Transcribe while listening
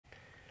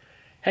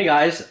Hey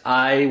guys,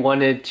 I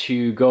wanted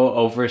to go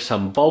over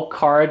some bulk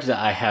cards that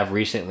I have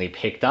recently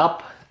picked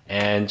up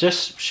and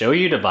just show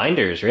you the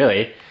binders,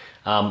 really.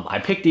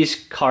 I picked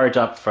these cards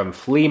up from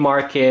flea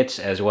markets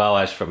as well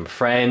as from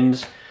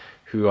friends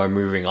who are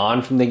moving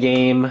on from the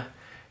game,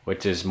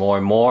 which is more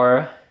and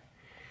more.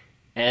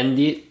 And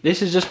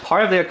this is just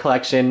part of their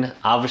collection.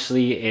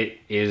 Obviously, it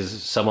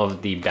is some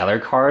of the better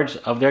cards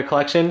of their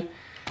collection,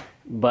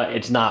 but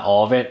it's not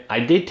all of it.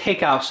 I did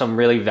take out some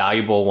really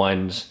valuable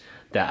ones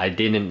that I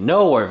didn't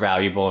know were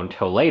valuable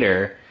until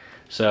later.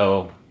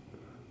 So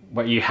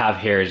what you have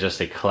here is just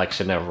a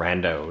collection of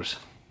randos.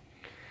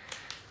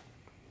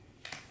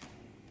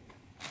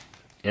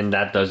 And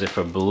that does it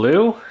for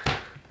blue.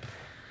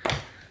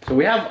 So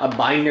we have a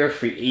binder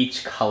for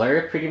each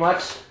color pretty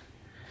much,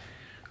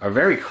 or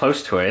very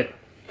close to it.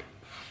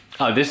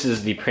 Oh, this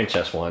is the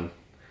princess one.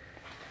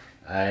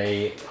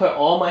 I put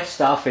all my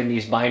stuff in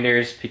these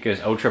binders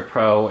because Ultra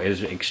Pro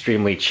is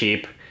extremely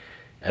cheap,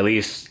 at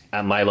least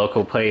at my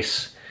local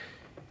place.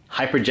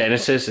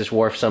 Hypergenesis is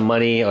worth some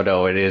money,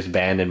 although it is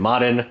banned in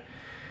Modern.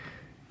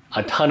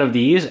 A ton of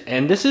these,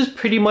 and this is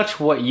pretty much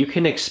what you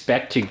can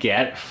expect to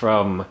get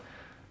from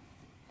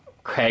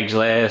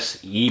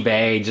Craigslist,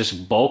 eBay,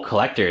 just bulk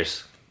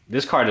collectors.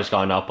 This card has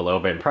gone up a little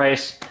bit in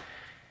price.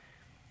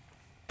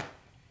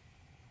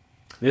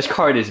 This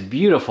card is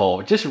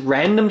beautiful, just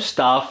random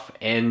stuff,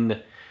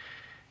 and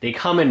they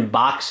come in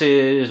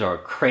boxes or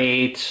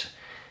crates,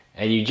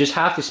 and you just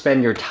have to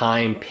spend your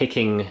time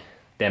picking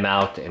them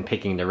out and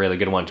picking the really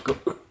good ones.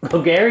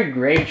 Gary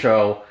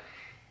Gratro,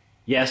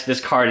 yes,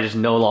 this card is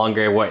no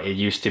longer what it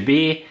used to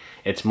be.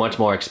 It's much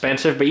more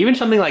expensive, but even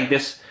something like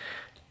this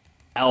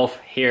elf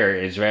here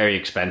is very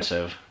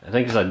expensive. I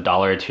think it's $1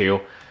 or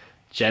 $2.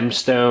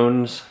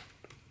 Gemstones,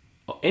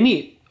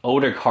 any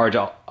older cards,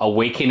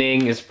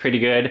 Awakening is pretty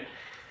good.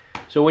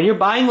 So when you're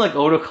buying like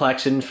older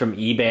collections from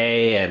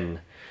eBay and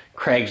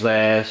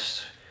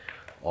Craigslist,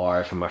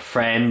 or from a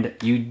friend,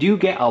 you do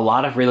get a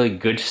lot of really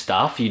good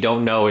stuff you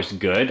don't know is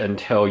good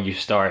until you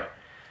start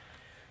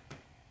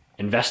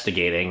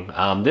investigating.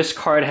 This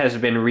card has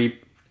been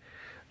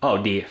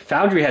the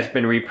Foundry has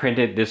been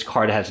reprinted. This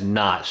card has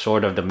not,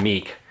 Sword of the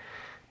Meek.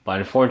 But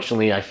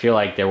unfortunately, I feel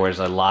like there was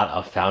a lot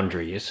of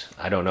Foundries.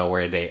 I don't know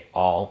where they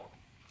all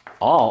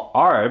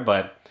are,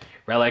 but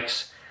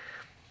relics.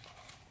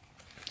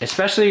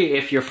 Especially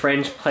if your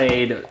friends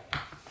played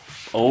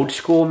old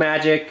school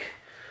Magic,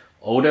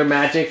 older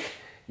Magic,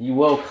 you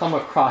will come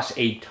across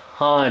a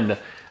ton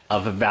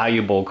of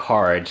valuable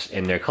cards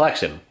in their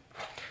collection.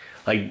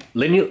 Like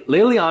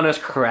Liliana's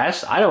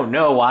Caress, I don't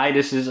know why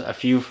this is I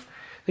think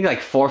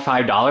like $4 or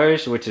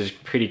 $5, which is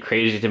pretty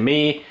crazy to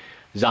me.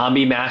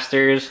 Zombie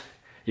Masters,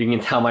 you can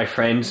tell my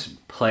friends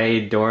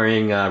played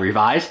during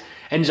Revise.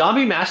 And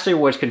Zombie Master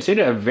was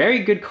considered a very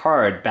good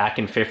card back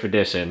in 5th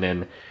edition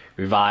and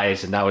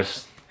Revise, and that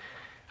was,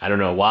 I don't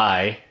know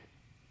why.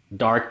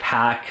 Dark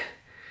Pack,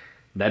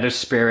 Nether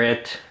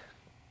Spirit,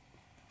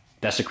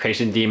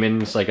 Desecration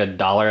Demons, like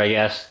 $1, I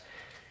guess.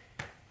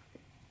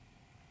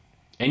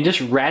 And just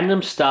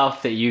random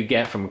stuff that you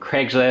get from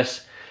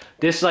Craigslist.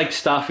 This like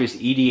stuff is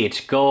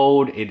EDH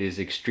gold. It is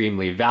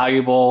extremely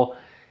valuable.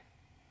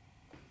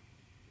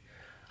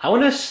 I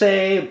want to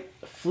say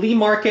flea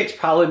markets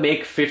probably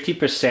make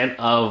 50%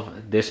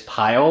 of this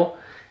pile.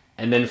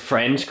 And then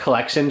friends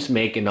collections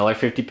make another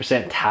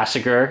 50%.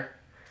 Tasigur,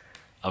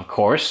 of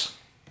course.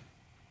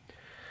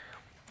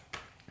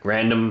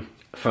 Random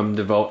from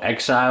the Vault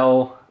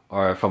Exile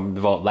or from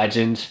the Vault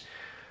Legends.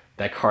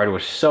 That card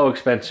was so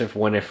expensive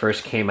when it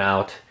first came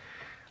out.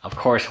 Of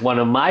course, one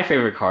of my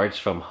favorite cards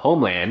from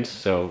Homelands,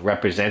 so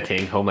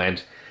representing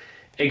Homelands,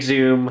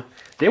 Exhume.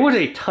 There was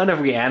a ton of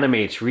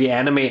reanimates.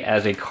 Reanimate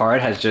as a card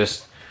has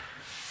just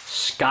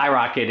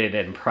skyrocketed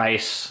in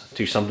price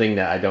to something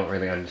that I don't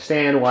really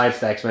understand why it's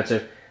that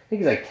expensive. I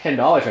think it's like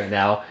 $10 right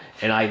now,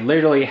 and I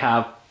literally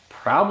have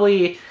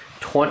probably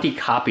 20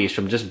 copies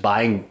from just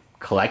buying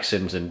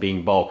collections and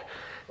being bulk.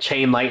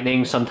 Chain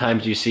Lightning,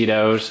 sometimes you see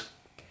those.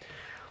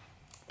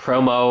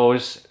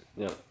 Promos.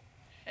 You know,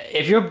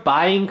 if you're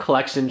buying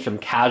collections from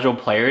casual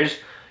players,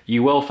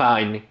 you will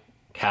find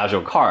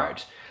casual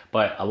cards.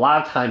 But a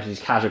lot of times these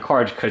casual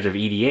cards, because of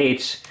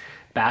EDHs,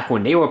 back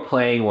when they were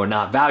playing, were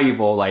not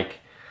valuable, like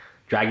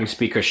Dragon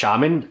Speaker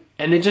Shaman,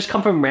 and they just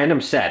come from random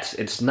sets.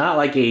 It's not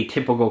like a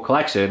typical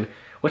collection,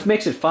 which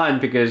makes it fun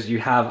because you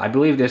have, I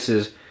believe this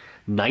is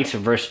Knight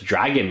vs.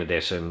 Dragon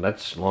edition.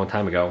 That's a long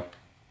time ago.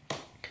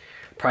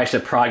 Price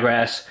of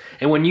Progress.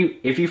 And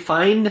if you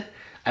find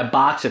a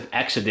box of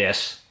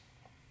Exodus,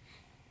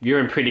 you're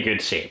in pretty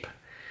good shape.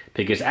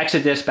 Because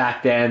Exodus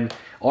back then,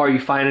 or you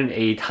find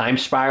a Time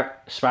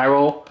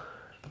Spiral,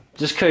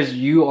 just because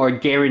you are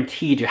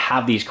guaranteed to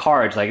have these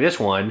cards like this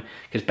one,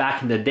 because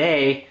back in the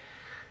day,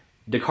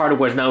 the card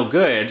was no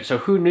good, so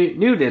who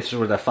knew this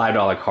was a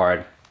 $5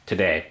 card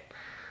today?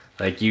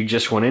 Like, you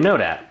just want to know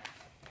that.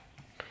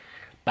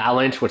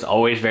 Balance was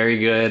always very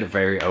good,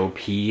 very OP.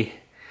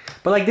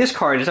 But like this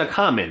card is a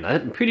common.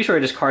 I'm pretty sure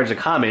this card is a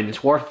common.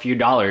 It's worth a few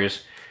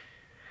dollars.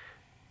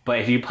 But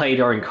if you play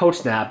during Code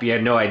Snap, you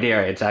have no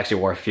idea it's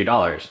actually worth a few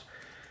dollars.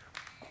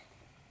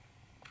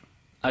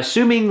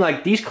 assuming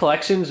like these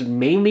collections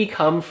mainly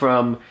come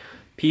from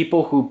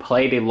people who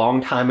played a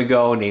long time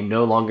ago and they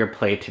no longer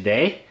play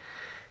today,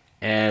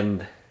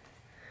 and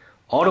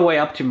all the way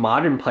up to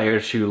modern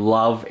players who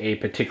love a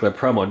particular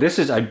promo. This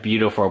is a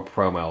beautiful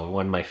promo,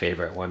 one of my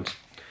favorite ones.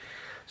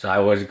 So I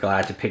was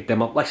glad to pick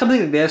them up. Like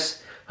something like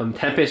this from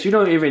Tempest, you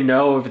don't even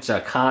know if it's a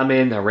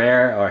common, a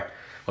rare, or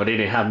well, they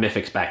didn't have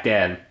mythics back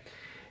then.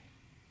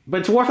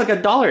 But it's worth like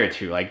 $1 or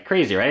 $2, like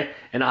crazy, right?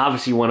 And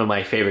obviously one of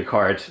my favorite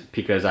cards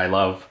because I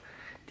love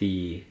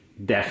the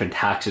Death and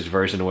Taxes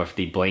version with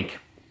the blink.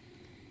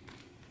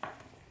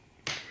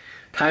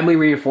 Timely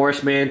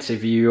reinforcements,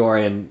 if you are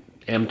in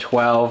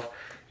M12,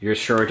 you're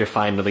sure to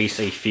find at least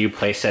a few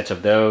playsets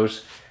of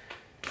those.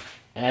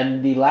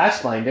 And the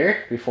last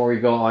binder, before we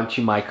go on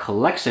to my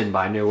collection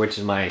binder, which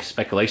is my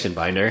speculation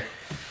binder.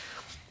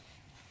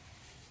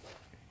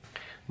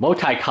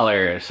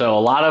 Multicolor. So a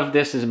lot of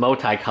this is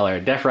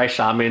multicolor. Deathray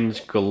Shamans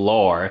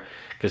galore.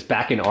 Because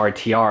back in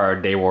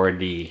RTR, they were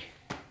the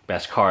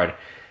best card.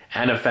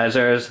 Anna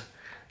Fezzers,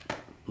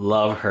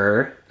 love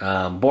her.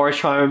 Boris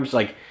Charms,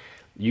 like,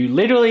 you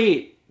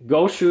literally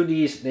go through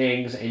these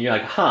things and you're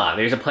like, huh,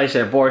 there's a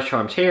playset of Boris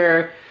Charms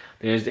here.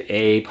 There's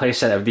a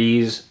playset of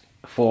these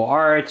full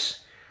arts.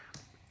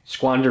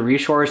 Squander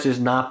Resource is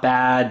not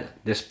bad.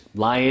 This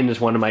Lion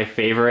is one of my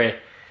favorite.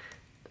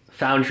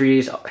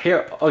 Foundries.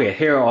 Here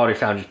are all the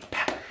foundries.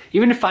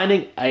 Even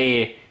finding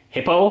a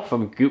Hippo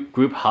from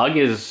Group Hug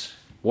is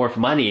worth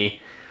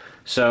money.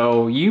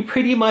 So you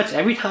pretty much,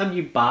 every time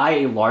you buy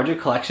a larger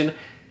collection,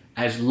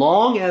 as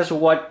long as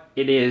what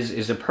it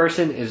is a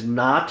person is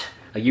not,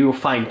 you will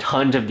find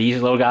tons of these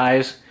little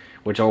guys,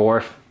 which are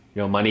worth,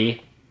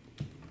 money.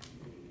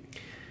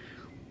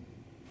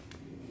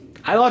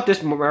 I thought this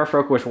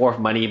Merfolk was worth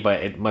money,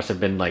 but it must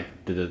have been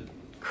like the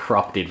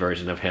corrupted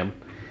version of him.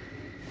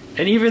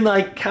 And even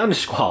like Counter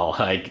Squall,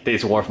 like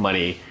it's worth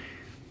money.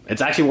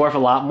 It's actually worth a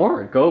lot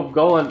more.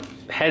 Go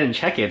ahead and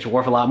check it. It's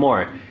worth a lot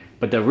more.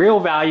 But the real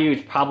value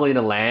is probably in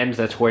the lands.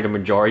 That's where the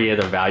majority of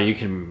the value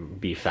can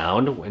be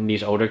found in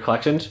these older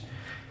collections.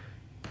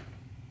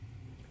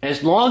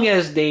 As long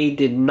as they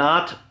did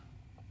not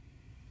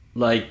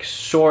like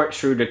sort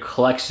through the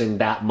collection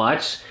that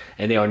much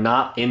and they are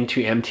not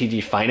into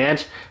MTG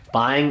finance,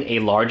 buying a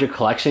larger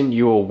collection,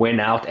 you will win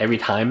out every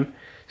time.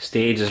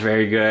 Stage is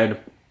very good.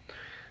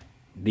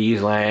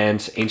 These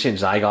lands, Ancient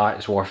Zygote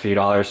is worth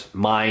 $3.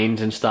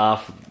 Mines and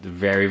stuff,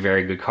 very,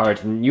 very good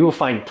cards. And you will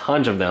find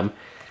tons of them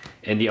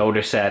in the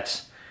older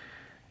sets.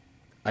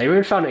 I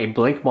even found a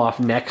Blink Moth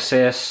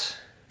Nexus,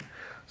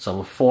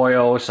 some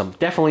foils,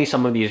 definitely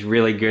some of these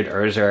really good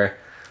Urza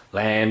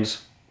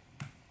lands.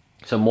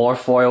 Some more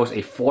foils,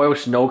 a foil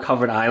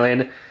snow-covered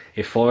island,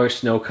 a foil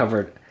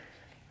snow-covered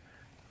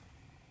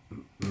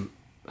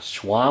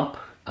swamp.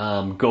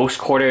 Ghost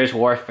Quarters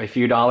worth a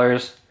few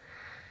dollars.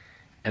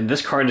 And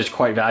this card is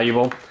quite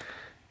valuable.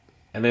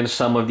 And then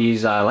some of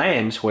these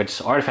lands,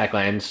 which artifact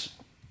lands,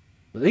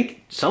 I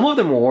think some of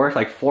them are worth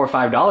like $4 or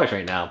 $5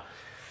 right now.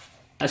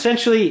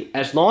 Essentially,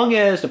 as long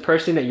as the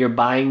person that you're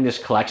buying this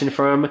collection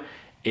from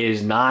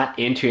is not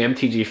into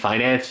MTG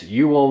finance,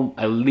 you will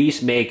at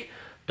least make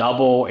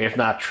double, if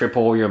not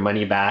triple, your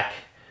money back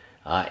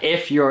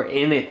if you're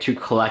in it to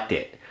collect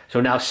it.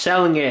 So now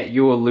selling it,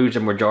 you will lose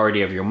a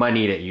majority of your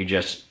money that you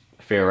just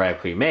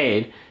theoretically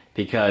made,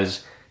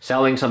 because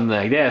selling something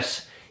like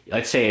this,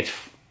 let's say it's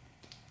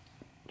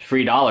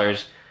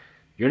 $3,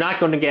 you're not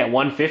going to get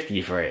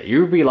 $1.50 for it.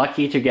 You'll be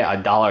lucky to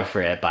get $1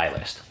 for it at buy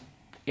list.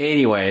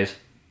 Anyways,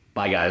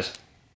 bye guys.